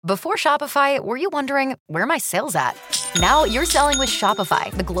Before Shopify, were you wondering, where are my sales at? Now you're selling with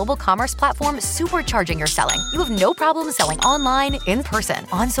Shopify, the global commerce platform supercharging your selling. You have no problem selling online, in person,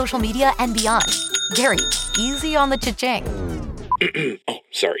 on social media, and beyond. Gary, easy on the cha-ching. Oh,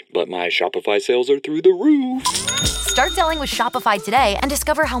 sorry, but my Shopify sales are through the roof. Start selling with Shopify today and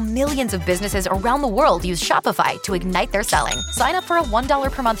discover how millions of businesses around the world use Shopify to ignite their selling. Sign up for a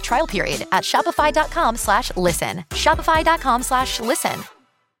 $1 per month trial period at shopify.com/listen. Shopify.com/listen.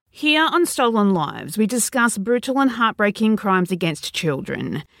 Here on Stolen Lives, we discuss brutal and heartbreaking crimes against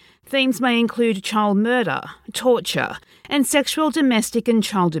children. Themes may include child murder, torture, and sexual, domestic and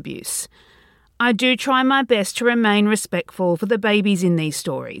child abuse. I do try my best to remain respectful for the babies in these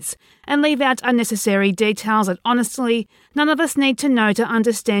stories and leave out unnecessary details that honestly none of us need to know to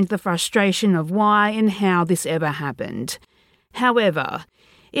understand the frustration of why and how this ever happened. However,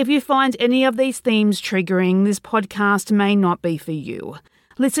 if you find any of these themes triggering, this podcast may not be for you.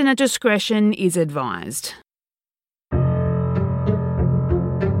 Listener discretion is advised.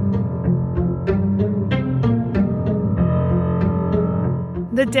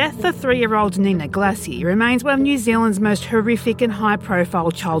 The death of 3-year-old Nia Glassie remains one of New Zealand's most horrific and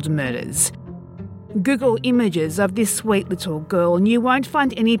high-profile child murders. Google images of this sweet little girl and you won't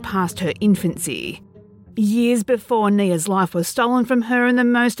find any past her infancy. Years before Nia's life was stolen from her in the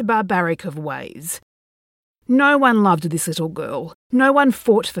most barbaric of ways. No one loved this little girl. No one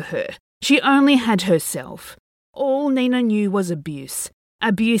fought for her. She only had herself. All Nina knew was abuse.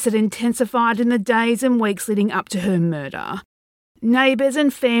 Abuse that intensified in the days and weeks leading up to her murder. Neighbours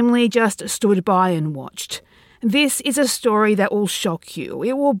and family just stood by and watched. This is a story that will shock you.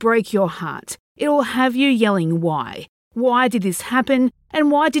 It will break your heart. It will have you yelling why. Why did this happen?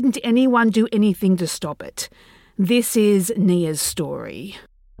 And why didn't anyone do anything to stop it? This is Nia's story.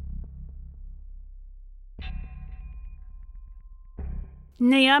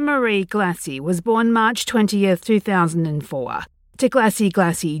 Nia Marie Glassie was born March 20th, 2004, to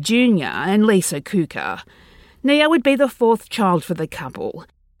Glassie Jr. and Lisa Kuka. Nia would be the fourth child for the couple.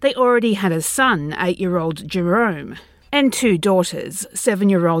 They already had a son, 8-year-old Jerome, and 2 daughters,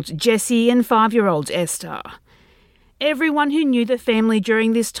 7-year-old Jessie and 5-year-old Esther. Everyone who knew the family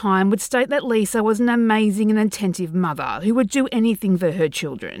during this time would state that Lisa was an amazing and attentive mother who would do anything for her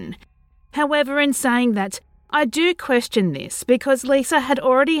children. However, in saying that, I do question this because Lisa had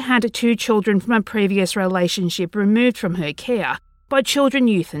already had 2 children from a previous relationship removed from her care by Children,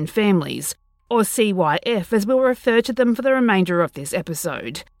 Youth and Families, or CYF as we'll refer to them for the remainder of this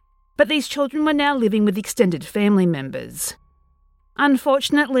episode. But these children were now living with extended family members.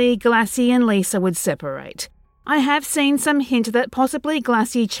 Unfortunately, Glassie and Lisa would separate. I have seen some hint that possibly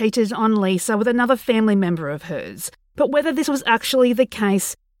Glassie cheated on Lisa with another family member of hers, but whether this was actually the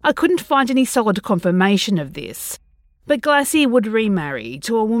case, I couldn't find any solid confirmation of this. But Glassie would remarry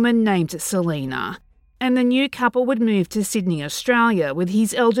to a woman named Selena, and the new couple would move to Sydney, Australia with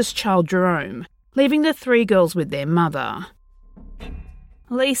his eldest child Jerome, leaving the 3 girls with their mother.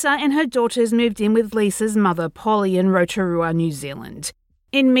 Lisa and her daughters moved in with Lisa's mother Polly in Rotorua, New Zealand.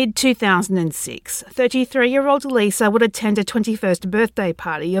 In mid-2006, 33-year-old Lisa would attend a 21st birthday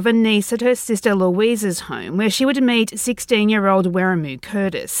party of a niece at her sister Louisa's home where she would meet 16-year-old Weremu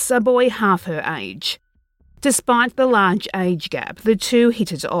Curtis, a boy half her age. Despite the large age gap, the two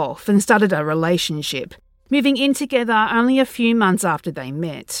hit it off and started a relationship, moving in together only a few months after they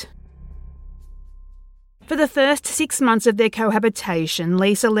met. For the first 6 months of their cohabitation,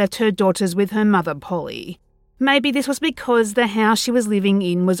 Lisa left her daughters with her mother Polly. Maybe this was because the house she was living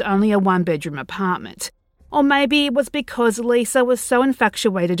in was only a 1-bedroom apartment. Or maybe it was because Lisa was so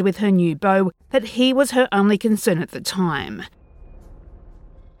infatuated with her new beau that he was her only concern at the time.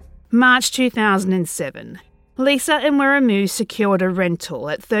 March 2007. Lisa and Weremu secured a rental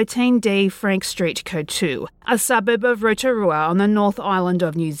at 13D Frank Street, Kotu, a suburb of Rotorua on the North Island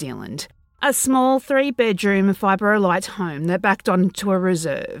of New Zealand. A small 3-bedroom fibrolite home that backed onto a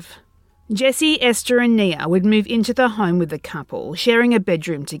reserve. Jessie, Esther and Nia would move into the home with the couple, sharing a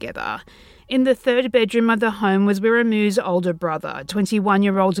bedroom together. In the 3rd bedroom of the home was Weremu's older brother,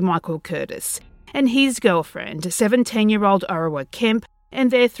 21-year-old Michael Curtis, and his girlfriend, 17-year-old Orawa Kemp,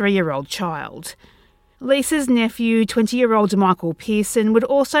 and their 3-year-old child. Lisa's nephew, 20-year-old Michael Pearson, would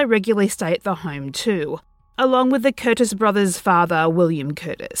also regularly stay at the home too, along with the Curtis brothers' father, William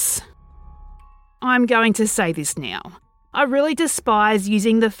Curtis. I'm going to say this now. I really despise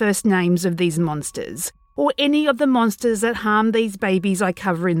using the first names of these monsters, or any of the monsters that harm these babies I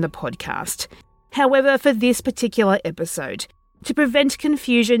cover in the podcast. However, for this particular episode, to prevent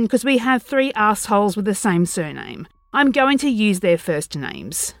confusion because we have 3 assholes with the same surname, I'm going to use their first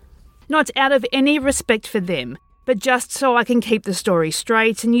names. Not out of any respect for them, but just so I can keep the story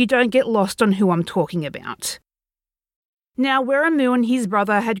straight and you don't get lost on who I'm talking about. Now, Weramu and his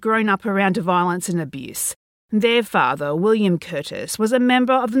brother had grown up around violence and abuse. Their father, William Curtis, was a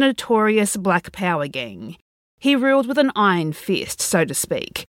member of the notorious Black Power gang. He ruled with an iron fist, so to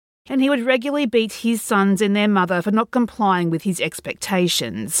speak, and he would regularly beat his sons and their mother for not complying with his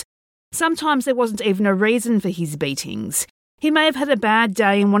expectations. Sometimes there wasn't even a reason for his beatings. He may have had a bad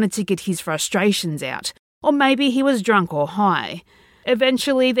day and wanted to get his frustrations out, or maybe he was drunk or high.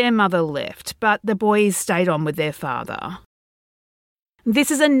 Eventually their mother left, but the boys stayed on with their father.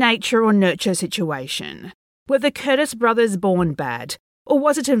 This is a nature or nurture situation. Were the Curtis brothers born bad, or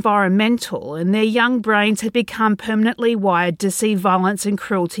was it environmental and their young brains had become permanently wired to see violence and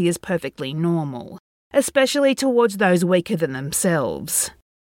cruelty as perfectly normal, especially towards those weaker than themselves?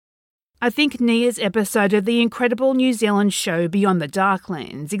 I think Nia's episode of the incredible New Zealand show Beyond the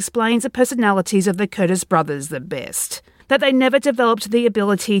Darklands explains the personalities of the Curtis brothers the best. That they never developed the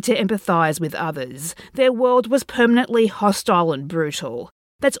ability to empathise with others. Their world was permanently hostile and brutal.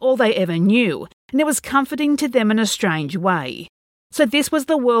 That's all they ever knew, and it was comforting to them in a strange way. So this was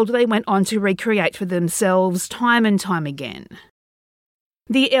the world they went on to recreate for themselves time and time again.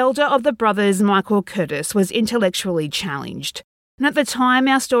 The elder of the brothers, Michael Curtis, was intellectually challenged, and at the time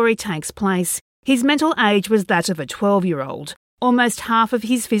our story takes place, his mental age was that of a 12-year-old, almost half of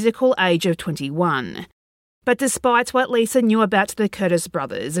his physical age of 21. But despite what Lisa knew about the Curtis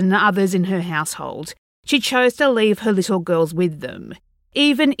brothers and others in her household, she chose to leave her little girls with them,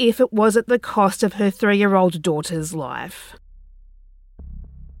 even if it was at the cost of her 3-year-old daughter's life.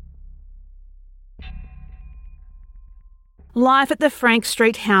 Life at the Frank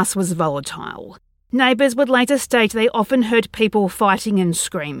Street house was volatile. Neighbours would later state they often heard people fighting and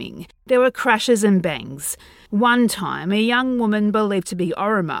screaming. There were crashes and bangs. One time, a young woman believed to be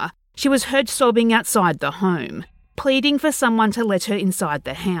Orima, she was heard sobbing outside the home, pleading for someone to let her inside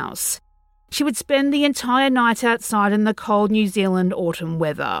the house. She would spend the entire night outside in the cold New Zealand autumn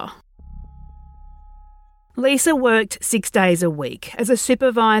weather. Lisa worked 6 days a week as a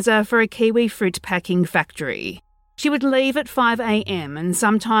supervisor for a kiwi fruit packing factory. She would leave at 5 a.m. and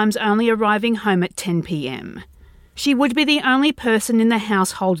sometimes only arriving home at 10 p.m. She would be the only person in the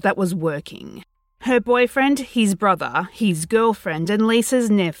household that was working. Her boyfriend, his brother, his girlfriend and Lisa's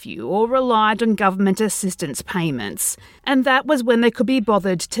nephew all relied on government assistance payments, and that was when they could be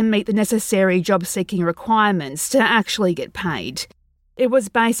bothered to meet the necessary job-seeking requirements to actually get paid. It was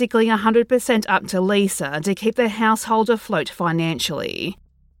basically 100% up to Lisa to keep the household afloat financially.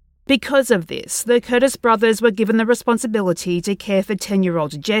 Because of this, the Curtis brothers were given the responsibility to care for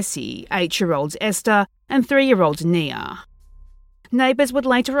 10-year-old Jessie, 8-year-old Esther and 3-year-old Nia. Neighbours would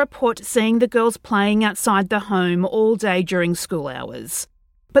later report seeing the girls playing outside the home all day during school hours.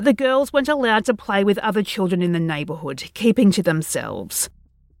 But the girls weren't allowed to play with other children in the neighbourhood, keeping to themselves.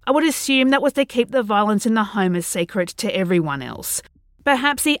 I would assume that was to keep the violence in the home a secret to everyone else.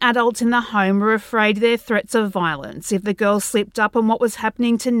 Perhaps the adults in the home were afraid their threats of violence if the girls slipped up on what was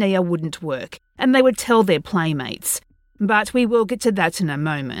happening to Nia wouldn't work, and they would tell their playmates. But we will get to that in a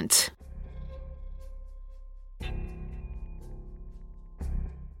moment.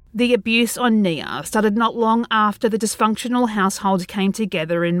 The abuse on Nia started not long after the dysfunctional household came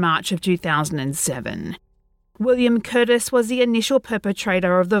together in March of 2007. William Curtis was the initial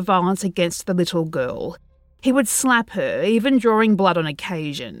perpetrator of the violence against the little girl. He would slap her, even drawing blood on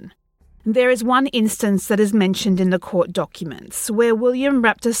occasion. There is one instance that is mentioned in the court documents where William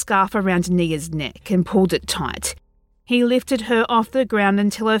wrapped a scarf around Nia's neck and pulled it tight. He lifted her off the ground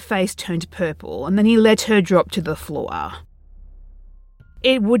until her face turned purple and then he let her drop to the floor.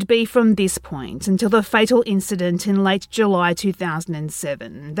 It would be from this point until the fatal incident in late July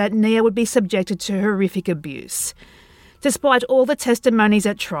 2007 that Nia would be subjected to horrific abuse. Despite all the testimonies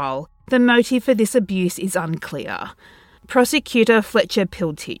at trial, the motive for this abuse is unclear. Prosecutor Fletcher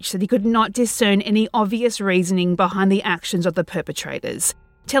Piltich said he could not discern any obvious reasoning behind the actions of the perpetrators,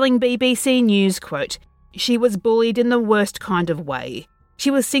 telling BBC News, quote, "She was bullied in the worst kind of way.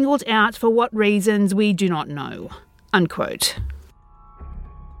 She was singled out for what reasons we do not know," unquote.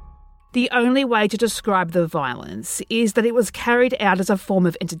 The only way to describe the violence is that it was carried out as a form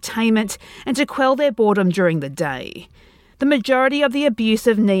of entertainment and to quell their boredom during the day. The majority of the abuse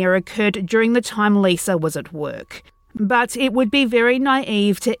of Nia occurred during the time Lisa was at work, but it would be very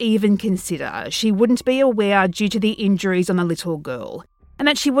naive to even consider she wouldn't be aware due to the injuries on the little girl, and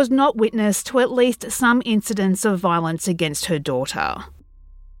that she was not witness to at least some incidents of violence against her daughter.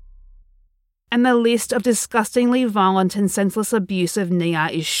 And the list of disgustingly violent and senseless abuse of Nia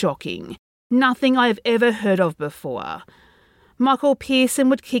is shocking. Nothing I have ever heard of before. Michael Pearson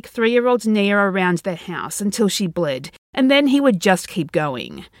would kick 3-year-old Nia around the house until she bled, and then he would just keep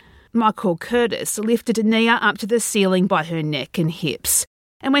going. Michael Curtis lifted Nia up to the ceiling by her neck and hips,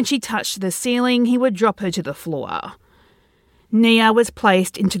 and when she touched the ceiling, he would drop her to the floor. Nia was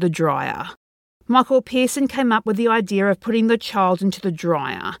placed into the dryer. Michael Pearson came up with the idea of putting the child into the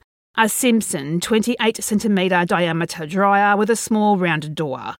dryer, a Simpson 28cm diameter dryer with a small round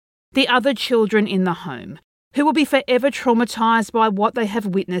door. The other children in the home, who will be forever traumatised by what they have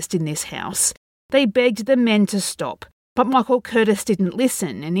witnessed in this house. They begged the men to stop, but Michael Curtis didn't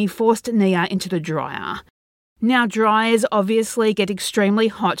listen and he forced Nia into the dryer. Now dryers obviously get extremely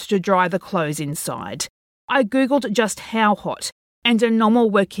hot to dry the clothes inside. I googled just how hot, and a normal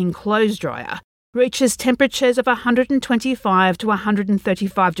working clothes dryer reaches temperatures of 125 to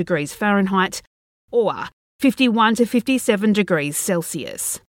 135 degrees Fahrenheit or 51 to 57 degrees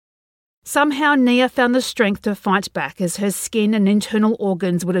Celsius. Somehow Nia found the strength to fight back as her skin and internal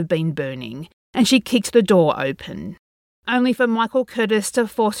organs would have been burning, and she kicked the door open, only for Michael Curtis to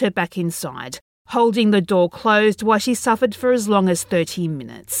force her back inside, holding the door closed while she suffered for as long as 30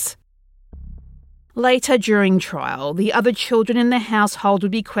 minutes. Later during trial, the other children in the household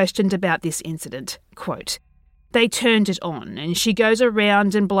would be questioned about this incident. Quote, "They turned it on and she goes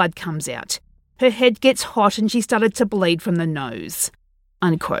around and blood comes out. Her head gets hot and she started to bleed from the nose."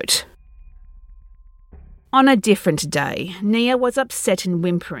 Unquote. On a different day, Nia was upset and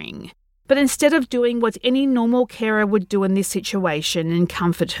whimpering, but instead of doing what any normal carer would do in this situation and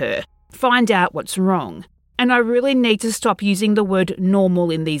comfort her, find out what's wrong. And I really need to stop using the word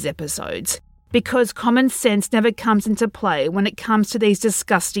normal in these episodes, because common sense never comes into play when it comes to these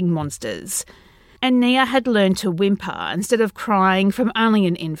disgusting monsters. And Nia had learned to whimper instead of crying from only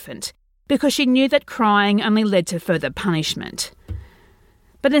an infant, because she knew that crying only led to further punishment.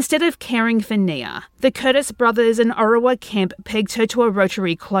 But instead of caring for Nia, the Curtis brothers and Orawa Kemp pegged her to a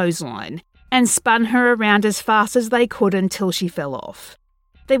rotary clothesline and spun her around as fast as they could until she fell off.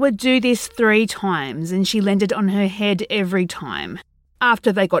 They would do this 3 times and she landed on her head every time.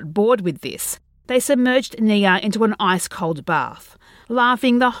 After they got bored with this, they submerged Nia into an ice-cold bath,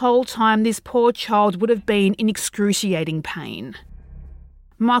 laughing the whole time this poor child would have been in excruciating pain.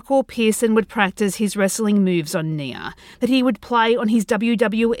 Michael Pearson would practice his wrestling moves on Nia that he would play on his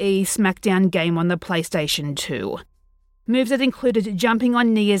WWE SmackDown game on the PlayStation 2. Moves that included jumping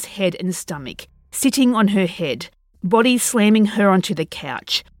on Nia's head and stomach, sitting on her head, body slamming her onto the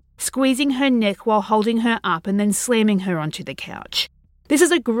couch, squeezing her neck while holding her up and then slamming her onto the couch. This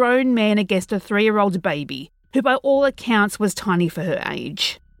is a grown man against a 3-year-old baby, who by all accounts was tiny for her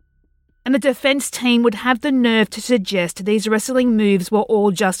age. And the defence team would have the nerve to suggest these wrestling moves were all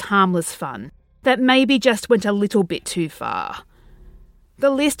just harmless fun, that maybe just went a little bit too far.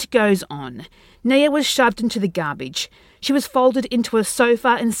 The list goes on. Nia was shoved into the garbage. She was folded into a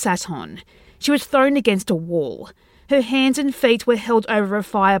sofa and sat on. She was thrown against a wall. Her hands and feet were held over a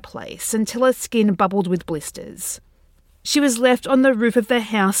fireplace until her skin bubbled with blisters. She was left on the roof of the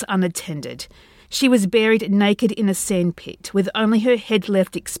house unattended. She was buried naked in a sandpit with only her head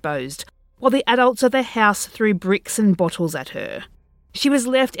left exposed, while the adults of the house threw bricks and bottles at her. She was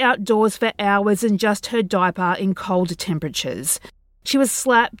left outdoors for hours in just her diaper in cold temperatures. She was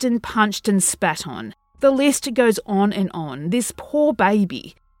slapped and punched and spat on. The list goes on and on. This poor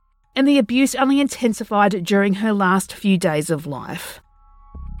baby. And the abuse only intensified during her last few days of life.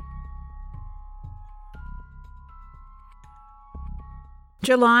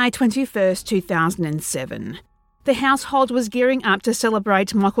 July 21st, 2007. The household was gearing up to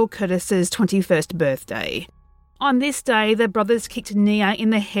celebrate Michael Curtis's 21st birthday. On this day, the brothers kicked Nia in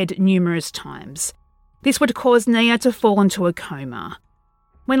the head numerous times. This would cause Nia to fall into a coma.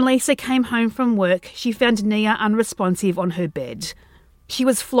 When Lisa came home from work, she found Nia unresponsive on her bed. She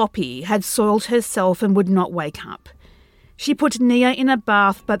was floppy, had soiled herself and would not wake up. She put Nia in a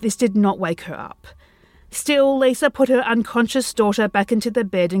bath, but this did not wake her up. Still, Lisa put her unconscious daughter back into the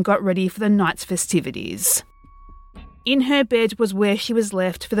bed and got ready for the night's festivities. In her bed was where she was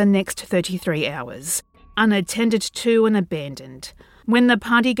left for the next 33 hours, unattended to and abandoned. When the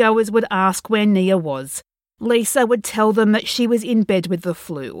partygoers would ask where Nia was, Lisa would tell them that she was in bed with the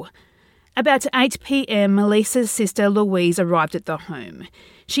flu. About 8 p.m, Lisa's sister Louise arrived at the home.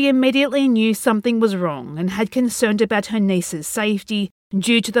 She immediately knew something was wrong and had concern about her niece's safety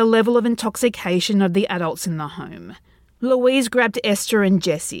due to the level of intoxication of the adults in the home. Louise grabbed Esther and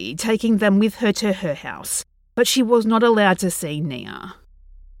Jessie, taking them with her to her house, but she was not allowed to see Nia.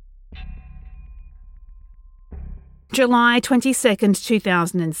 July 22nd,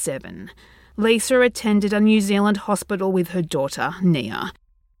 2007. Lisa attended a New Zealand hospital with her daughter, Nia.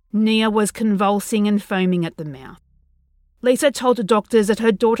 Nia was convulsing and foaming at the mouth. Lisa told doctors that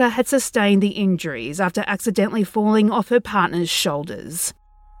her daughter had sustained the injuries after accidentally falling off her partner's shoulders.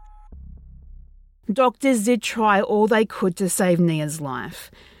 Doctors did try all they could to save Nia's life.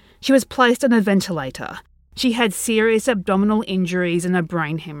 She was placed on a ventilator. She had serious abdominal injuries and a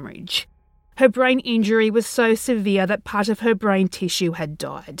brain hemorrhage. Her brain injury was so severe that part of her brain tissue had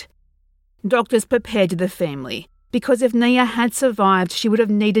died. Doctors prepared the family, because if Nia had survived, she would have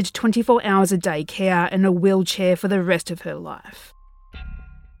needed 24 hours a day care and a wheelchair for the rest of her life.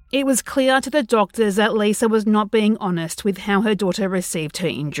 It was clear to the doctors that Lisa was not being honest with how her daughter received her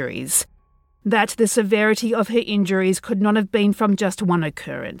injuries. That the severity of her injuries could not have been from just one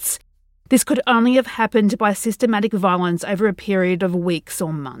occurrence. This could only have happened by systematic violence over a period of weeks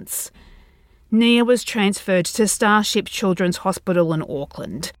or months. Nia was transferred to Starship Children's Hospital in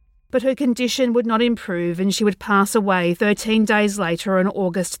Auckland, but her condition would not improve and she would pass away 13 days later on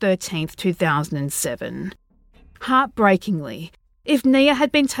August 13, 2007. Heartbreakingly, if Nia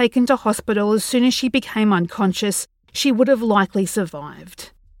had been taken to hospital as soon as she became unconscious, she would have likely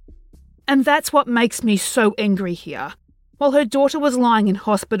survived. And that's what makes me so angry here. While her daughter was lying in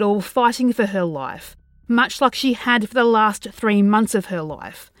hospital fighting for her life, much like she had for the last 3 months of her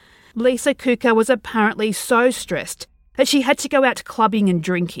life, Lisa Kuka was apparently so stressed that she had to go out clubbing and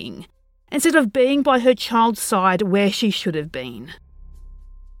drinking, instead of being by her child's side where she should have been.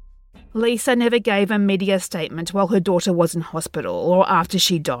 Lisa never gave a media statement while her daughter was in hospital or after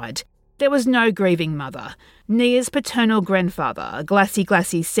she died. There was no grieving mother. Nia's paternal grandfather,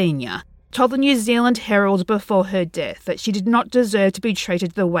 Glassie Sr., told the New Zealand Herald before her death that she did not deserve to be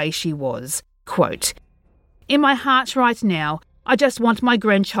treated the way she was. Quote, "In my heart right now, I just want my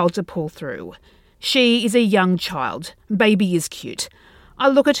grandchild to pull through. She is a young child. Baby is cute. I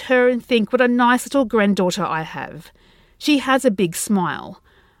look at her and think what a nice little granddaughter I have. She has a big smile.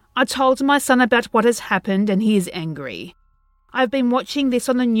 I told my son about what has happened and he is angry. I've been watching this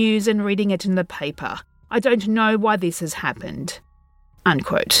on the news and reading it in the paper. I don't know why this has happened."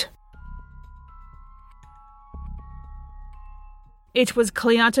 Unquote. It was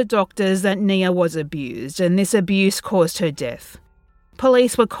clear to doctors that Nia was abused, and this abuse caused her death.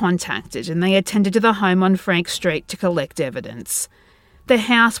 Police were contacted and they attended to the home on Frank Street to collect evidence. The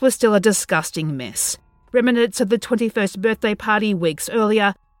house was still a disgusting mess, remnants of the 21st birthday party weeks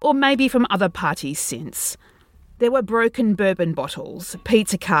earlier, or maybe from other parties since. There were broken bourbon bottles,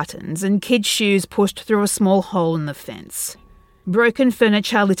 pizza cartons, and kids' shoes pushed through a small hole in the fence. Broken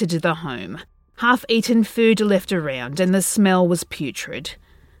furniture littered the home. Half-eaten food left around, and the smell was putrid.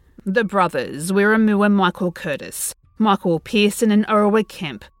 The brothers, Wiramu and Michael Curtis, Michael Pearson and Orwa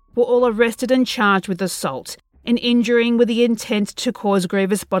Kemp, were all arrested and charged with assault and injuring with the intent to cause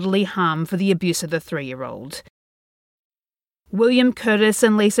grievous bodily harm for the abuse of the 3-year-old. William Curtis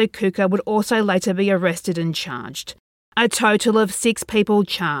and Lisa Kuka would also later be arrested and charged. A total of 6 people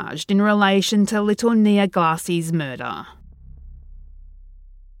charged in relation to little Nia Glassie's murder.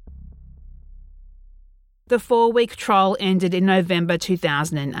 The 4-week trial ended in November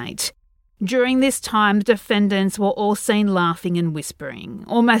 2008. During this time, the defendants were all seen laughing and whispering,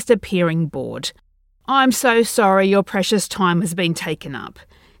 almost appearing bored. "I'm so sorry your precious time has been taken up.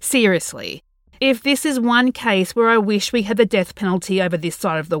 Seriously, if this is one case where I wish we had the death penalty over this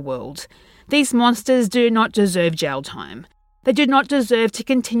side of the world, these monsters do not deserve jail time. They do not deserve to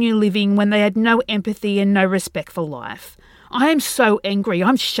continue living when they had no empathy and no respect for life. I am so angry,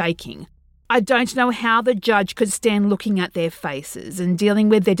 I'm shaking. I don't know how the judge could stand looking at their faces and dealing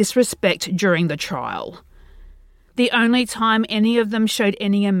with their disrespect during the trial. The only time any of them showed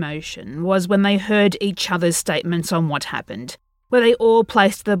any emotion was when they heard each other's statements on what happened, where they all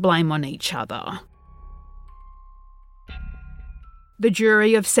placed the blame on each other. The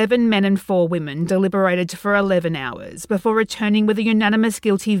jury of 7 men and 4 women deliberated for 11 hours before returning with a unanimous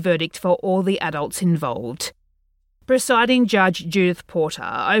guilty verdict for all the adults involved. Presiding Judge Judith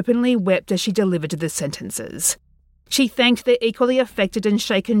Porter openly wept as she delivered the sentences. She thanked the equally affected and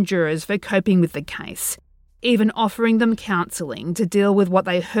shaken jurors for coping with the case, even offering them counselling to deal with what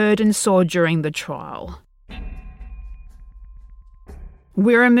they heard and saw during the trial.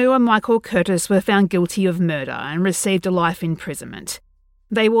 Wiramu and Michael Curtis were found guilty of murder and received a life imprisonment.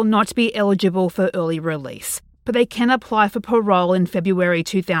 They will not be eligible for early release, but they can apply for parole in February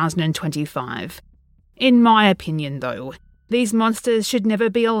 2025. In my opinion, though, these monsters should never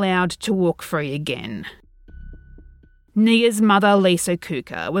be allowed to walk free again. Nia's mother, Lisa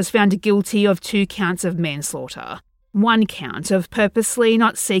Kuka, was found guilty of 2 counts of manslaughter, 1 count of purposely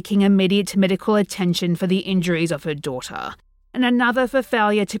not seeking immediate medical attention for the injuries of her daughter, and another for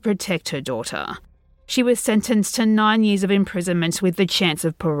failure to protect her daughter. She was sentenced to 9 years of imprisonment with the chance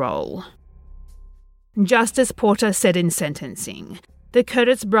of parole. Justice Porter said in sentencing, the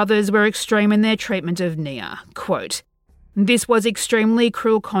Curtis brothers were extreme in their treatment of Nia. Quote, "This was extremely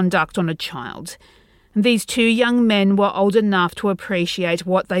cruel conduct on a child. These two young men were old enough to appreciate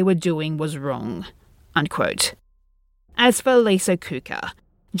what they were doing was wrong." Unquote. As for Lisa Cooker,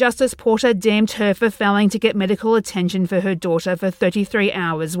 Justice Porter damned her for failing to get medical attention for her daughter for 33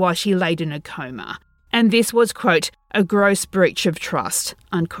 hours while she laid in a coma. And this was, quote, "a gross breach of trust,"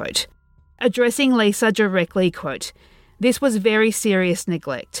 unquote. Addressing Lisa directly, quote, "This was very serious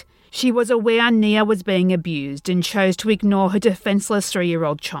neglect. She was aware Nia was being abused and chose to ignore her defenceless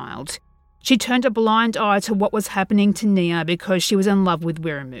 3-year-old child. She turned a blind eye to what was happening to Nia because she was in love with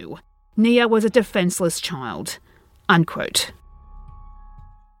Wiramu. Nia was a defenceless child," unquote.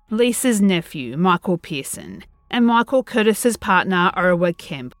 Lisa's nephew, Michael Pearson, and Michael Curtis's partner, Orawa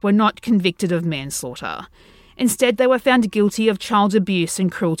Kemp, were not convicted of manslaughter. Instead, they were found guilty of child abuse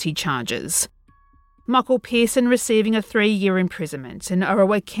and cruelty charges. Michael Pearson receiving a 3-year imprisonment and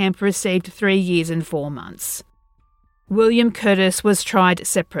Orawa Kemp received 3 years and 4 months. William Curtis was tried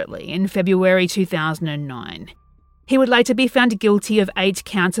separately in February 2009. He would later be found guilty of 8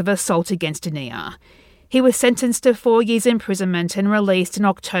 counts of assault against Nia. He was sentenced to 4 years imprisonment and released in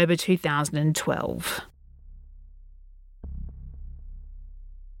October 2012.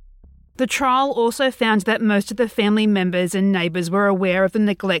 The trial also found that most of the family members and neighbours were aware of the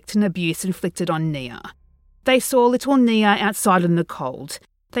neglect and abuse inflicted on Nia. They saw little Nia outside in the cold.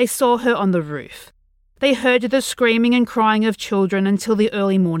 They saw her on the roof. They heard the screaming and crying of children until the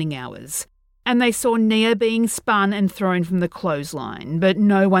early morning hours. And they saw Nia being spun and thrown from the clothesline, but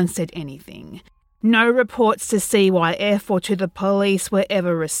no one said anything. No reports to CYF or to the police were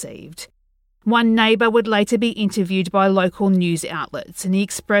ever received. One neighbour would later be interviewed by local news outlets and he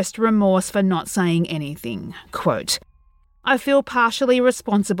expressed remorse for not saying anything. Quote, "I feel partially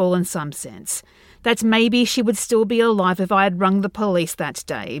responsible in some sense, that maybe she would still be alive if I had rung the police that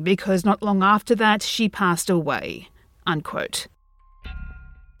day because not long after that she passed away." Unquote.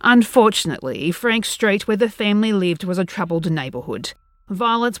 Unfortunately, Frank Street, where the family lived, was a troubled neighbourhood.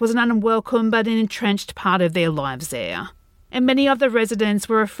 Violence was an unwelcome but an entrenched part of their lives there, and many of the residents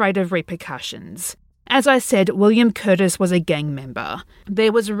were afraid of repercussions. As I said, William Curtis was a gang member.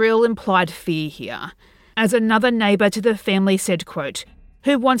 There was real implied fear here. As another neighbour to the family said, quote,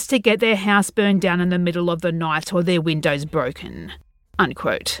 "Who wants to get their house burned down in the middle of the night or their windows broken?"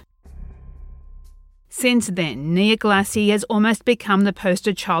 Unquote. Since then, Nia Glassie has almost become the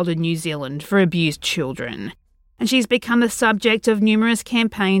poster child in New Zealand for abused children, and she's become the subject of numerous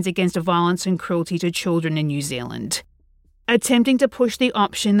campaigns against violence and cruelty to children in New Zealand, attempting to push the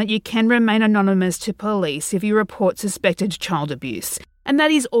option that you can remain anonymous to police if you report suspected child abuse, and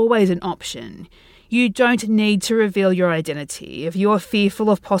that is always an option. You don't need to reveal your identity if you're fearful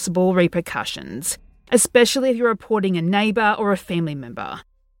of possible repercussions, especially if you're reporting a neighbour or a family member.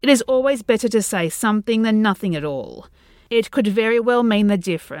 It is always better to say something than nothing at all. It could very well mean the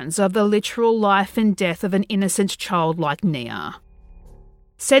difference of the literal life and death of an innocent child like Nia.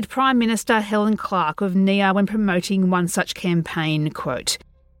 Said Prime Minister Helen Clark of Nia when promoting one such campaign, quote,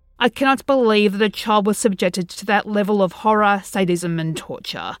 "I cannot believe that a child was subjected to that level of horror, sadism and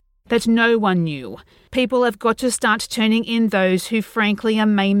torture. That no one knew. People have got to start turning in those who frankly are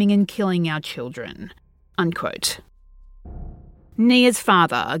maiming and killing our children." Unquote. Nia's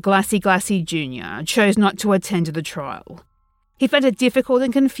father, Glassie Jr., chose not to attend the trial. He found it difficult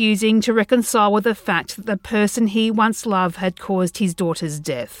and confusing to reconcile with the fact that the person he once loved had caused his daughter's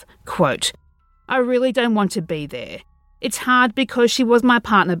death. Quote, "I really don't want to be there. It's hard because she was my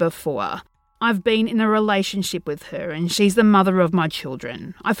partner before. I've been in a relationship with her and she's the mother of my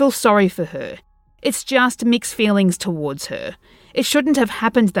children. I feel sorry for her. It's just mixed feelings towards her. It shouldn't have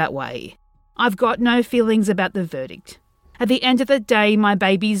happened that way. I've got no feelings about the verdict. At the end of the day, my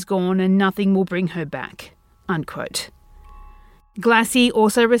baby's gone and nothing will bring her back." Unquote. Glassie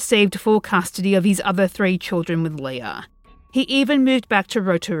also received full custody of his other 3 children with Leah. He even moved back to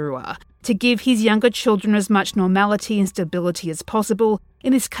Rotorua to give his younger children as much normality and stability as possible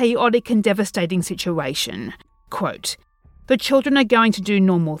in this chaotic and devastating situation. Quote, "The children are going to do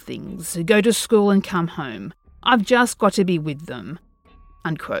normal things, go to school and come home. I've just got to be with them."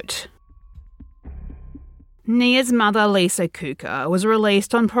 Unquote. Nia's mother, Lisa Cooker, was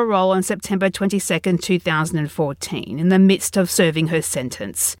released on parole on September 22, 2014, in the midst of serving her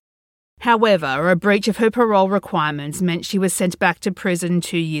sentence. However, a breach of her parole requirements meant she was sent back to prison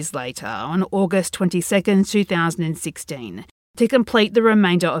 2 years later, on August 22, 2016, to complete the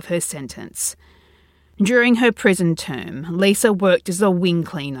remainder of her sentence. During her prison term, Lisa worked as a wing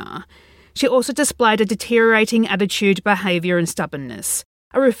cleaner. She also displayed a deteriorating attitude, behaviour and stubbornness.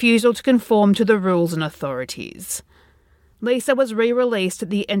 a refusal to conform to the rules and authorities. Lisa was re-released at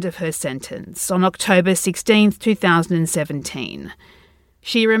the end of her sentence on October 16, 2017.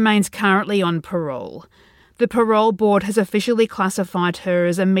 She remains currently on parole. The parole board has officially classified her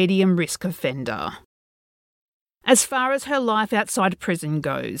as a medium-risk offender. As far as her life outside prison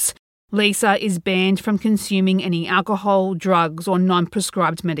goes, Lisa is banned from consuming any alcohol, drugs or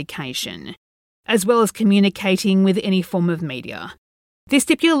non-prescribed medication, as well as communicating with any form of media. This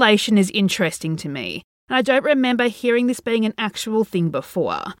stipulation is interesting to me, and I don't remember hearing this being an actual thing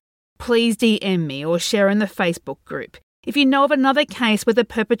before. Please DM me or share in the Facebook group if you know of another case where the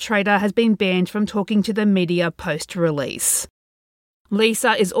perpetrator has been banned from talking to the media post-release.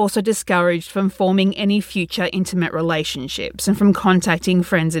 Lisa is also discouraged from forming any future intimate relationships and from contacting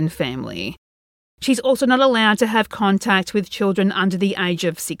friends and family. She's also not allowed to have contact with children under the age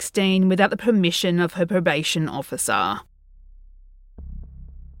of 16 without the permission of her probation officer.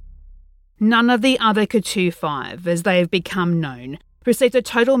 None of the other Katu 5, as they have become known, received a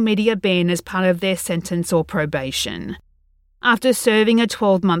total media ban as part of their sentence or probation. After serving a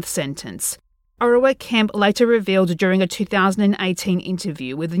 12-month sentence, Orua Kemp later revealed during a 2018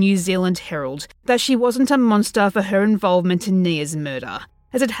 interview with the New Zealand Herald that she wasn't a monster for her involvement in Nia's murder,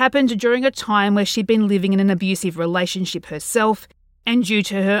 as it happened during a time where she'd been living in an abusive relationship herself, and due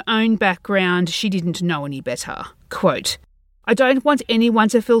to her own background, she didn't know any better. Quote, "I don't want anyone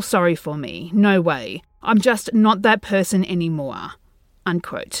to feel sorry for me, no way. I'm just not that person anymore."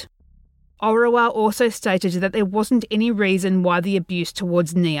 Unquote. Orua also stated that there wasn't any reason why the abuse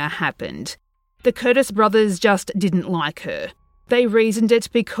towards Nia happened. The Curtis brothers just didn't like her. They reasoned it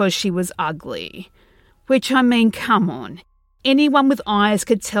because she was ugly. Which, I mean, come on. Anyone with eyes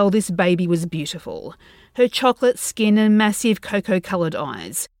could tell this baby was beautiful. Her chocolate skin and massive cocoa-coloured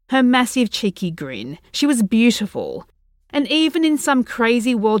eyes. Her massive cheeky grin. She was beautiful. And even in some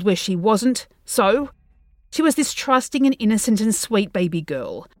crazy world where she wasn't, so? She was this trusting and innocent and sweet baby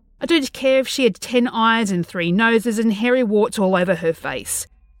girl. I don't care if she had 10 eyes and 3 noses and hairy warts all over her face.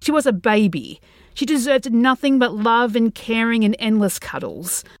 She was a baby. She deserved nothing but love and caring and endless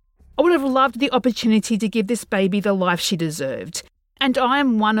cuddles. I would have loved the opportunity to give this baby the life she deserved. And I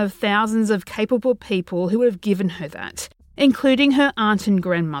am one of thousands of capable people who would have given her that, including her aunt and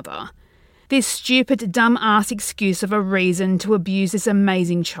grandmother. This stupid, dumb-ass excuse of a reason to abuse this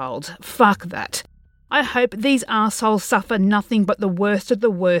amazing child. Fuck that. I hope these arseholes suffer nothing but the worst of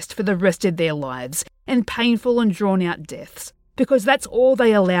the worst for the rest of their lives, and painful and drawn-out deaths. Because that's all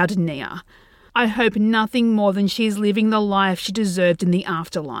they allowed Nia. I hope nothing more than she is living the life she deserved in the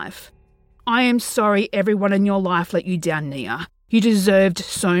afterlife. I am sorry everyone in your life let you down, Nia. You deserved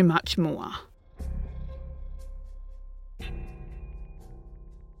so much more.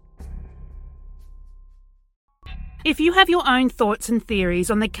 If you have your own thoughts and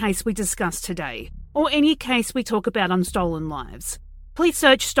theories on the case we discussed today, or any case we talk about on Stolen Lives, please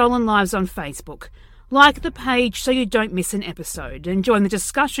search Stolen Lives on Facebook. Like the page so you don't miss an episode, and join the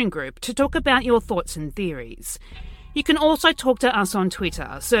discussion group to talk about your thoughts and theories. You can also talk to us on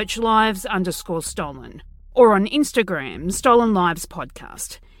Twitter, search lives_stolen, or on Instagram, Stolen Lives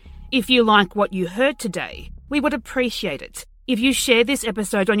Podcast. If you like what you heard today, we would appreciate it if you share this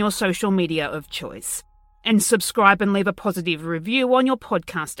episode on your social media of choice, and subscribe and leave a positive review on your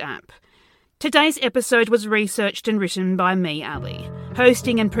podcast app. Today's episode was researched and written by me, Ali.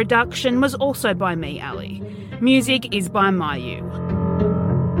 Hosting and production was also by me, Ali. Music is by Mayu.